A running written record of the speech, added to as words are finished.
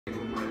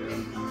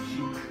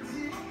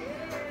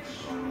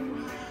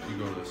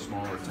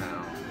smaller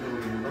town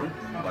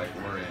like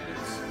we're in,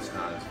 it's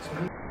not as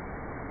expensive.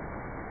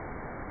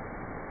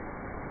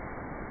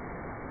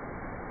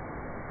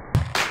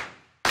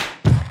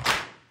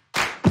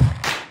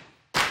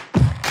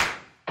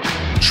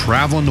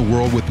 Traveling the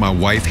world with my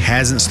wife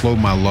hasn't slowed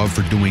my love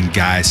for doing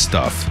guy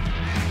stuff.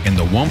 And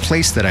the one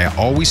place that I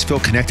always feel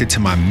connected to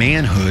my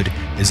manhood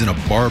is in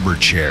a barber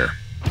chair.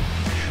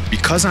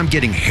 Because I'm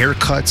getting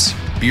haircuts,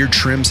 beard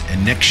trims,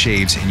 and neck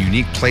shaves in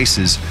unique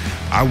places,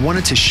 I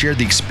wanted to share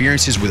the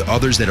experiences with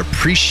others that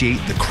appreciate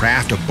the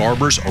craft of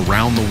barbers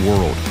around the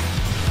world.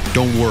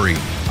 Don't worry,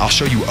 I'll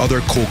show you other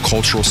cool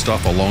cultural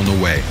stuff along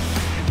the way.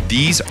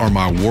 These are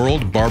my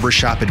world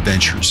barbershop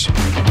adventures.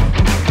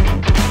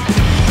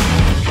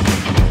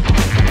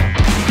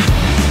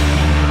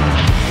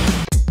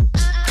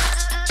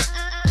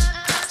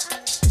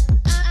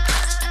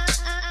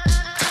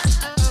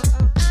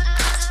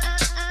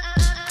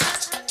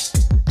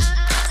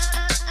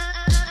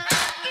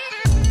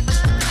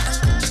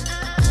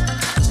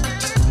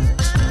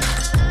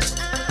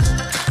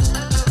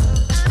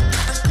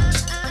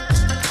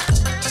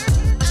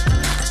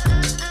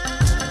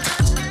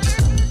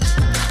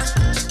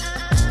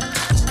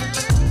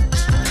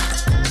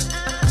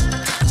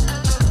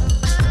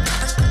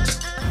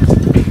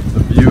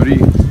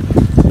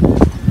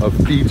 Of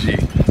Fiji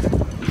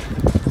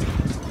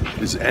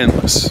is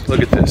endless. Look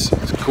at this,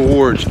 it's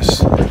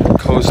gorgeous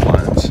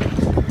coastlines.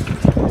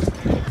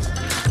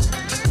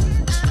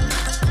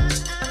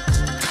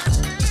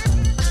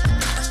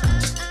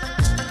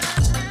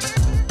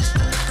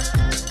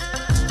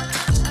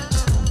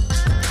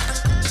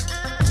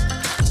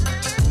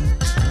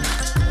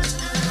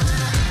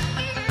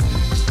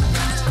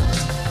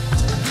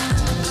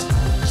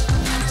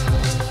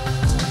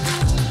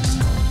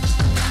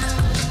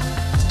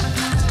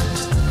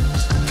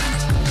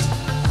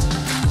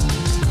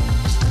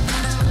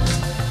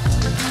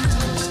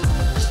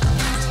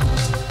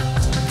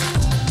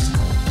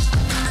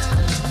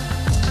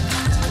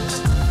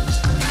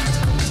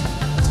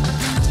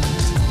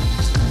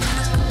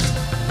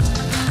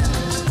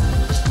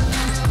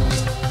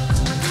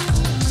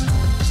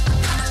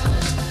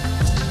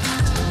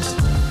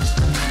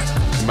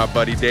 My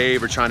buddy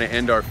Dave are trying to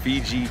end our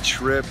Fiji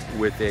trip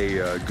with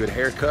a good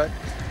haircut,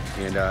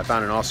 and I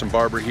found an awesome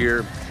barber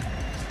here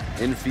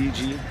in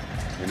Fiji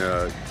in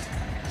a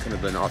kind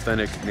of an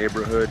authentic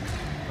neighborhood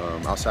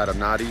outside of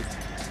Nadi,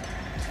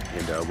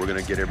 and we're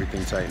gonna get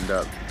everything tightened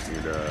up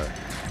and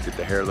get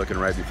the hair looking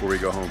right before we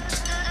go home.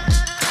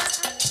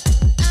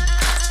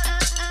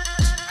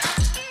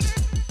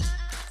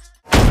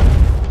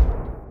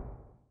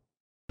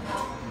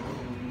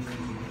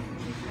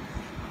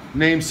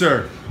 Name,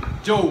 sir?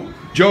 Joe.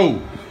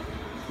 Joe.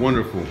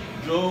 Wonderful.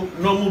 Joe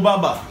Nomu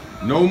Baba.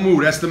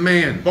 Nomu, that's the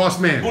man. Boss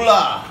man.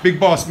 Bula.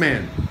 Big boss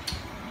man.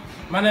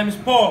 My name is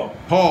Paul.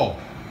 Paul.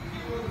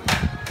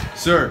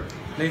 Sir.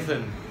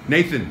 Nathan.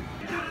 Nathan.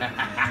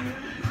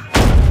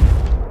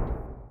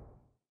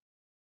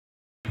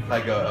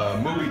 Like a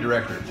movie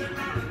director.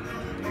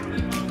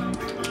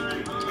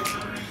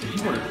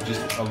 You want it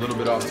just a little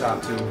bit off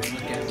top too?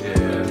 Okay.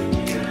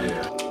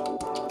 Yeah.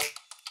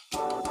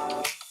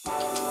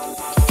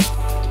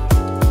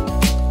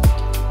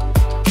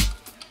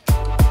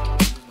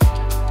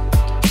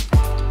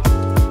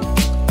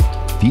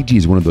 Fiji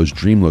is one of those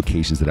dream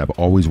locations that I've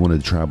always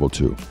wanted to travel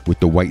to. With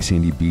the white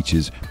sandy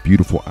beaches,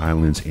 beautiful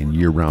islands, and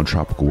year-round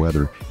tropical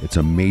weather, it's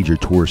a major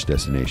tourist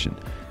destination.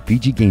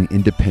 Fiji gained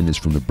independence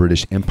from the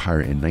British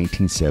Empire in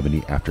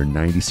 1970 after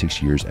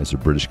 96 years as a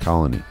British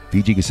colony.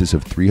 Fiji consists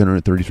of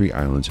 333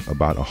 islands,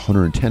 about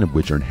 110 of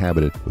which are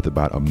inhabited with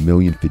about 1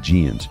 million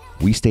Fijians.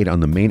 We stayed on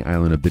the main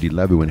island of Viti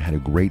Levu and had a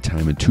great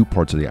time in two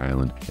parts of the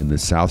island, in the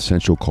south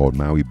central called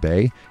Maui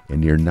Bay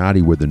and near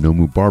Nadi where the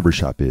Nomu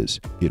Barbershop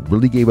is. It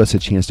really gave us a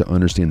chance to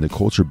understand the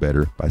culture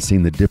better by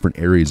seeing the different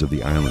areas of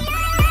the island.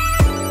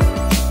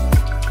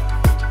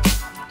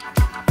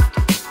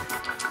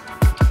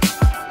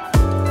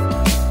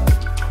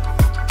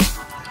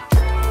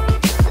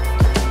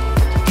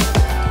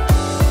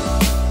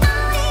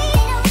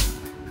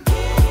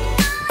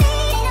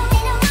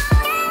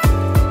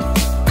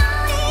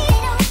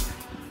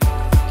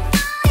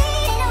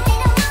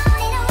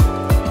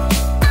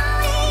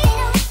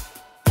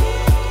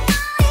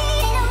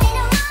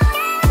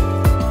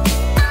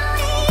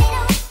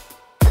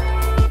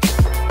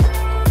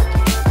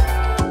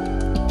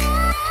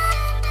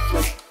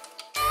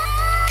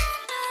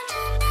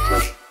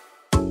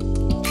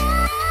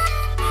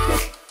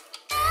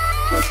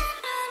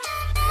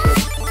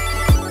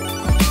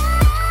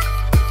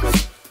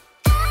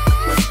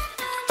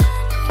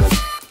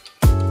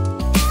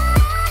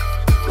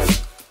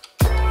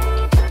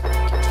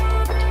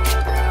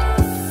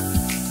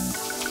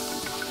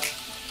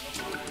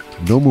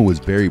 Nomu was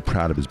very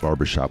proud of his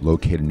barbershop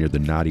located near the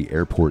Nadi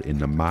airport in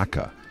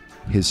Namaka.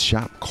 His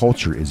shop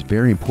culture is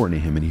very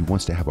important to him and he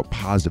wants to have a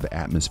positive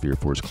atmosphere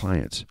for his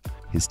clients.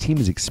 His team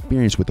is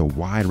experienced with a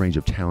wide range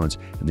of talents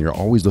and they are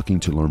always looking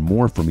to learn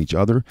more from each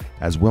other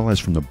as well as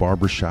from the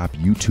barbershop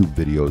YouTube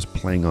videos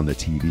playing on the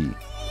TV.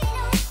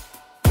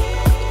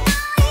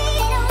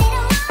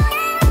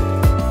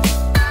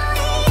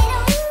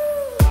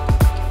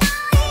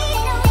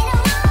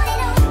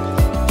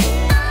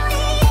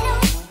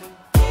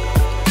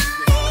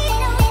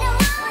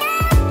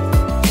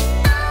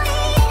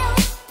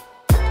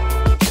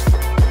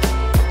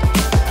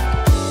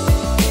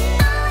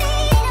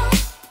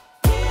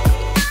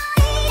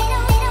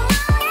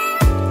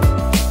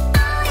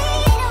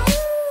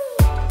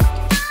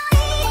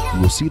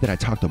 I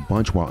talked a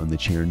bunch while in the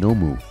chair in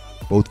Nomu.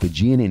 Both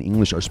Fijian and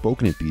English are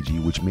spoken in Fiji,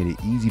 which made it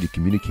easy to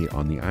communicate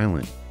on the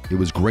island. It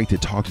was great to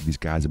talk to these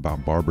guys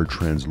about barber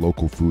trends,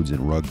 local foods,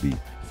 and rugby.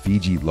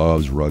 Fiji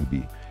loves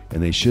rugby,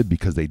 and they should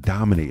because they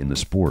dominate in the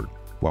sport.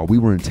 While we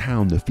were in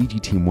town, the Fiji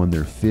team won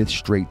their 5th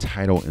straight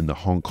title in the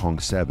Hong Kong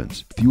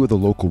Sevens. Few of the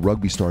local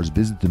rugby stars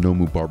visit the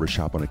Nomu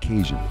Barbershop on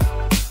occasion.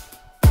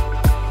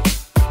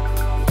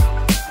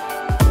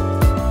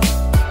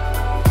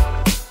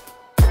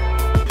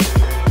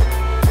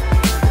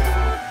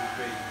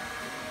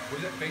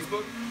 Was it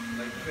Facebook?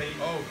 Like Fades?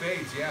 Oh,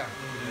 Fades, yeah.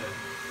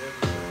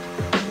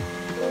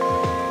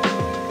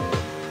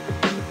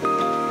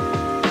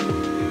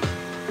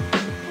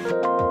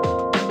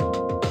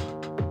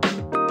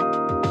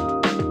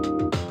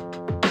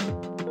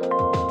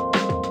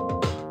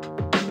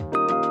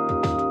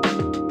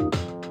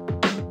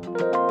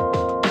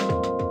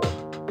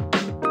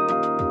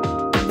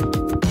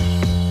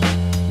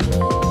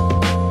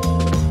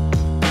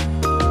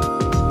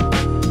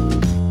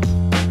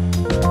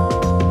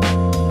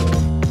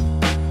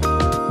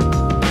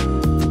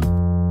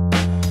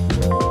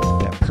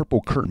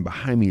 Curtain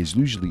behind me is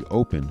usually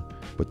open,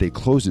 but they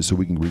closed it so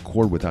we can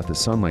record without the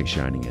sunlight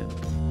shining in.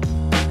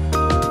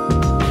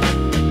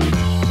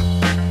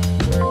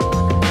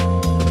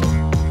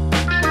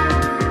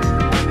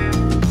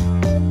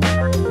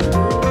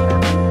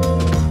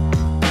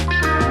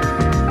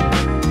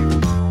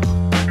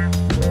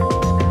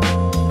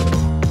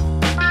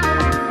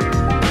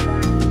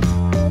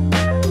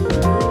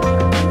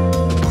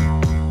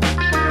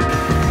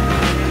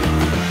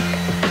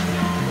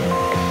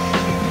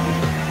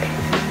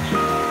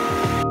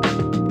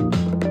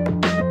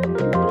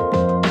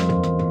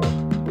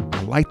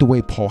 I like the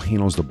way Paul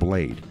handles the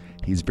blade.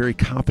 He's very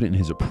confident in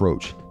his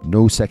approach,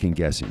 no second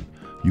guessing.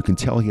 You can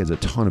tell he has a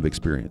ton of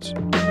experience.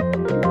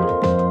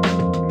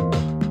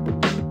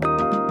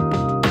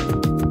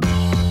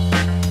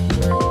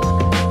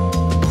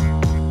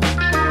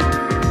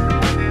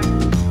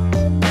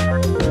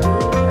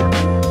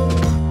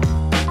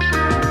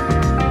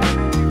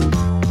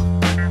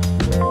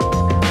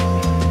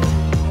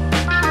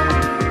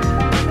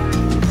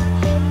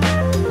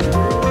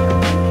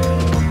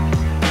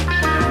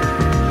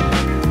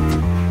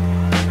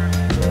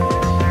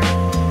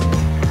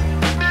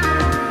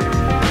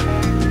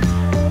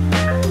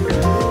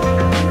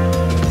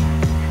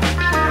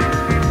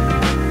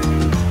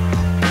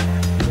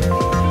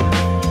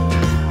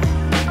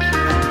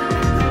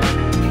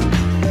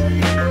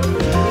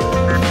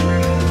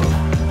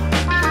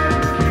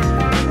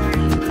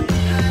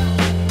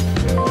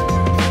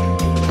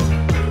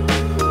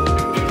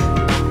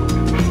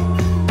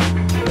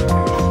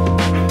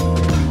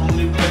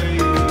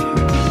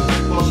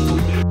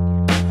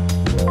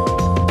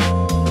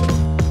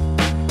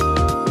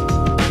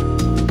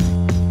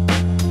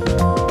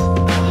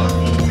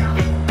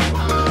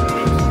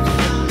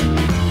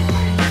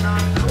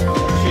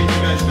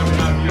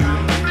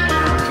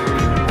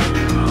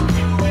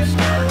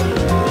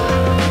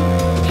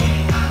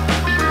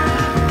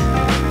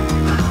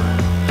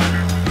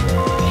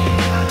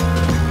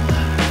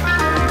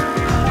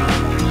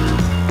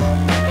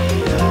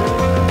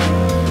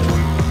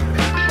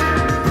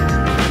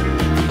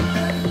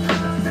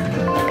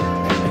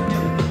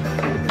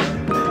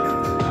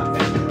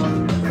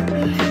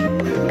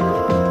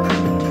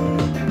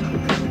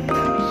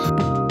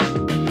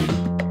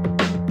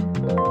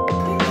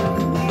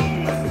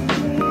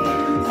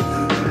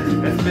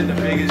 Been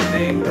the biggest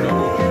thing,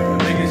 the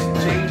biggest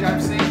change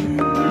I've seen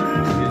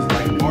is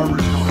like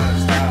barbers know how to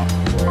style.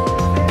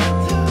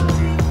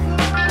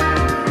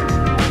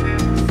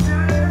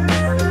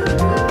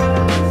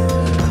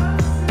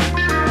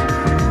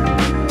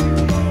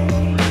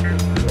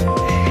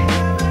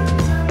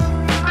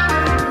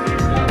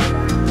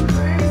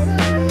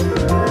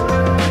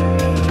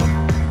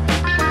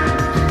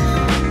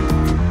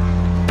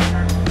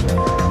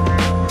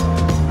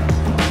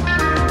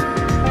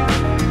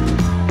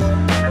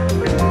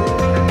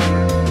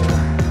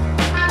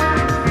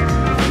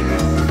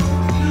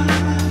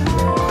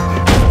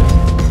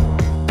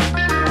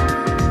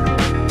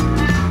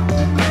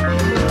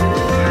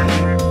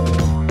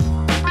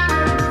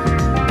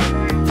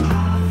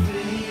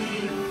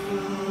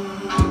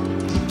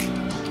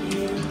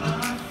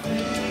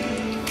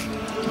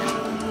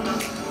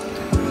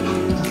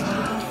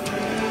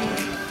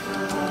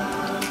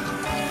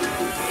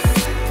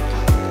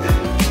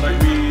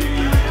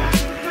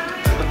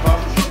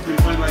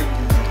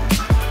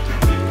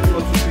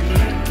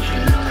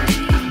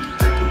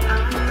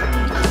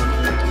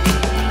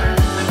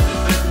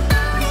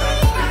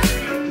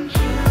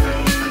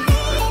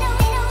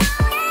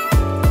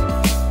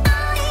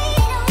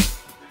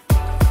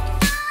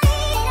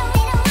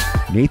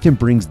 Nathan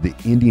brings the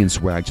Indian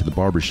swag to the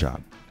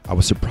barbershop. I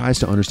was surprised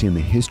to understand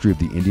the history of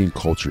the Indian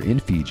culture in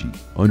Fiji.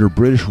 Under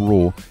British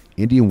rule,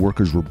 Indian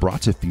workers were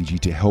brought to Fiji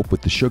to help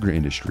with the sugar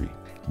industry.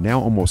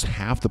 Now almost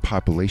half the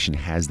population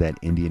has that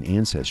Indian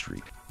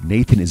ancestry.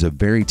 Nathan is a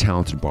very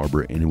talented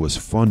barber, and it was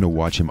fun to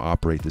watch him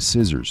operate the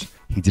scissors.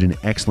 He did an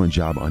excellent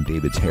job on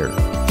David's hair.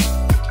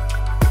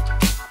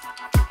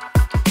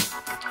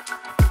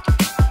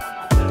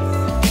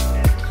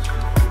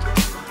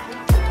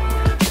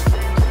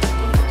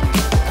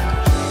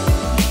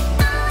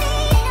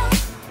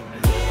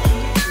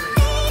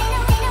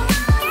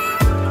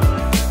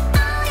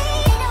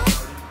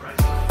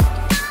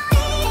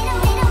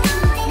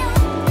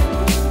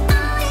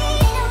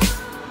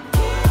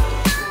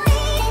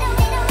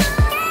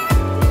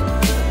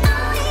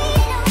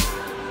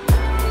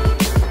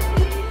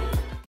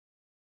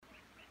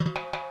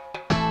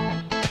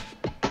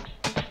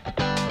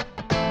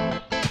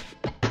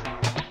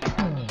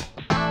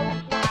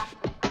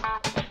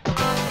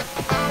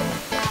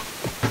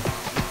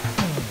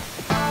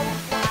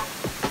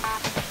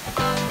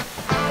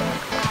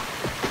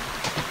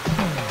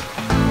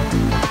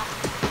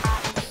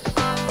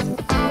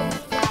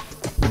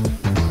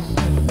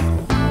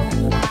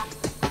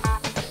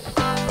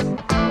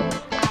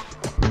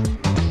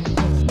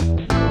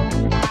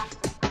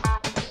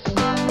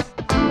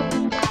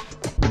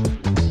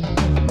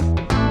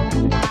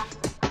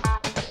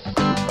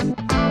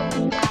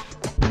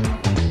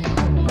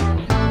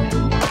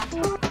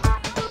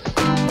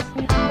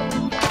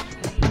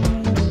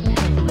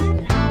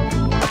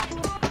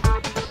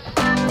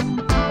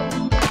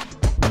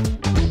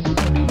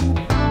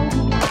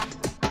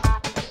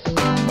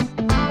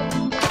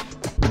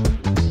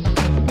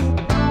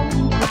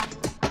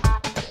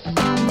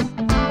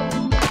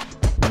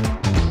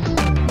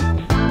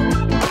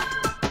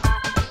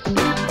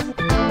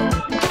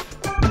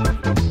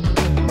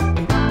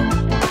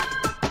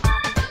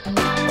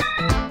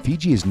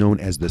 Fiji is known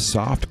as the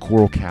soft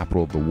coral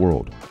capital of the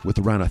world. With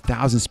around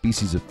 1,000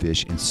 species of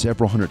fish and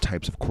several hundred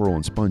types of coral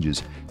and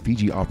sponges,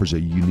 Fiji offers a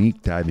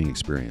unique diving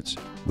experience.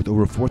 With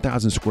over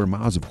 4,000 square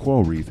miles of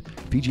coral reef,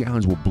 Fiji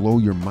Islands will blow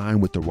your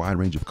mind with their wide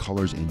range of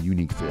colors and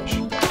unique fish.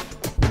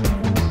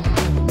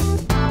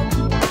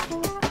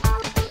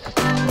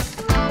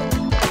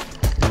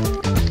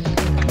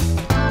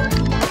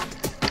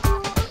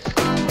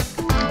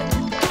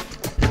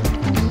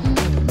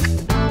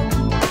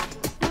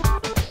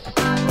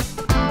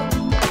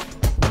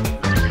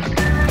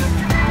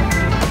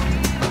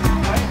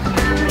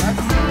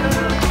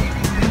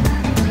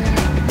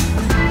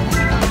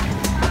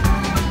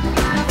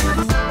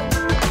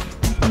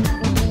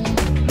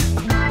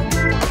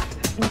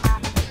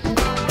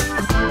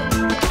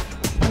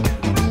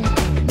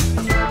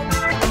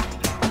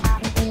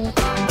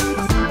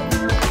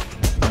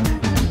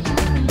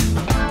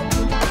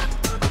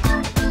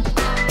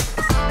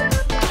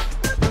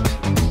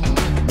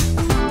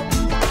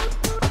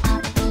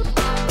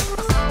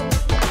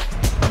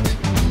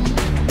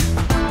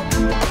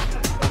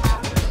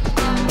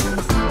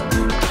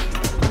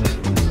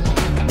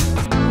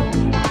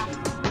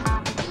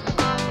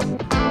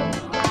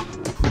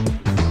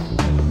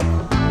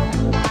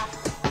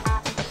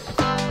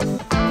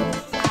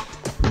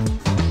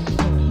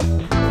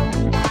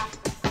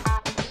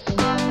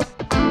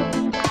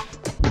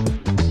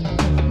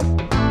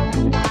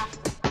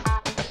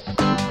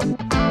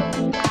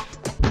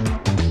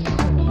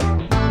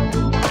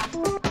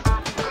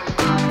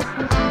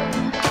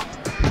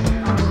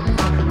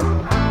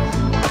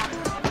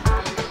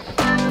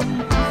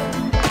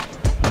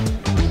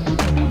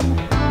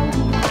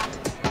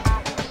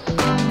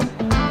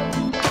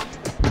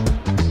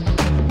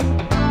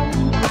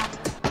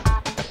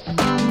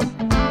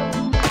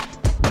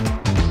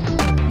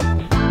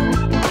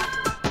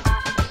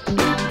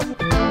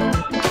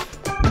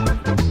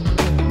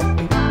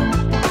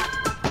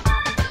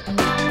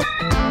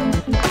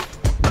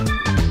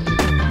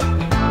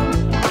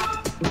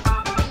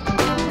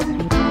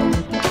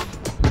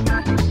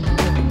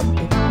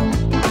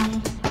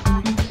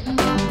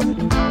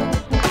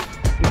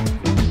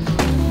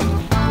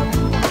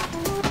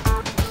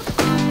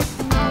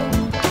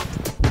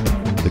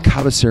 The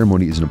kava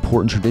ceremony is an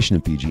important tradition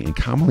in Fiji and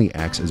commonly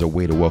acts as a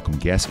way to welcome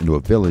guests into a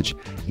village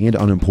and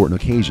on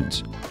important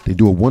occasions. They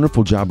do a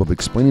wonderful job of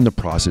explaining the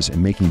process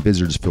and making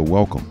visitors feel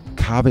welcome.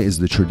 Kava is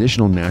the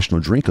traditional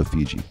national drink of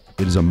Fiji.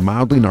 It is a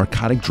mildly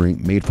narcotic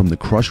drink made from the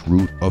crushed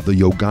root of the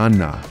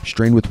yogana,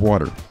 strained with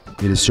water.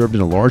 It is served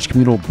in a large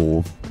communal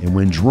bowl, and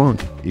when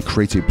drunk, it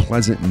creates a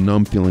pleasant,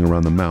 numb feeling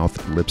around the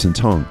mouth, lips, and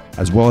tongue,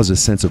 as well as a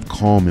sense of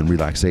calm and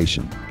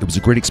relaxation. It was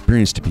a great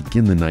experience to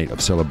begin the night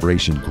of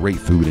celebration, great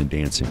food, and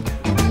dancing.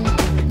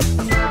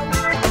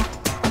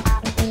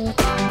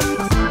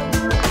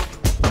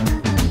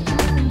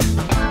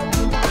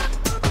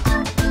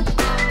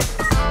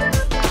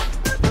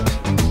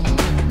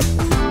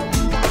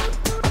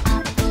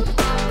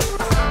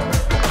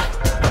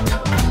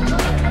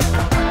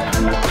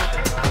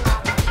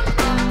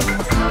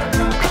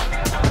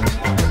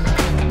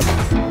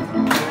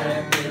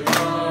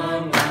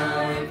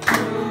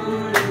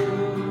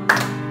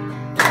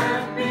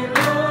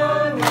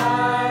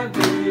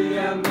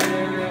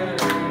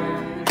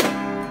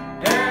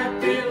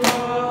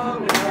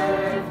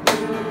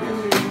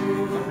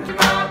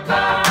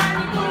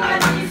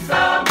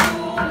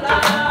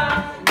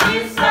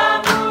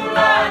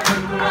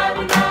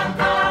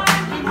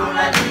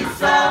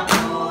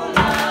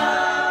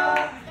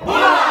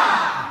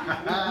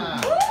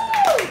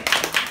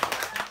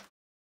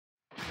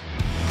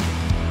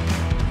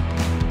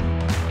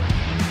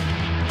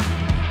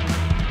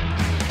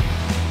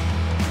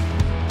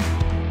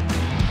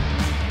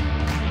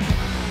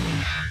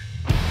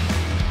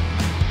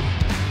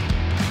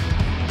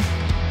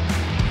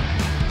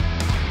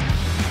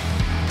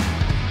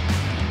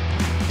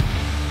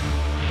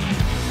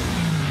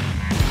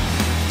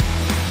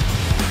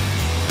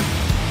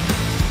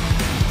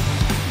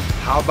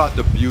 How about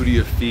the beauty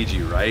of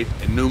Fiji, right?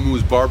 And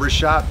Nomu's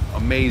Barbershop,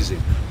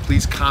 amazing.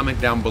 Please comment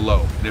down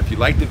below. And if you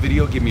like the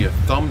video, give me a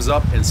thumbs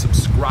up and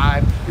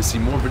subscribe to see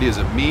more videos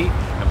of me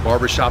and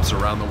barbershops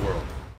around the world.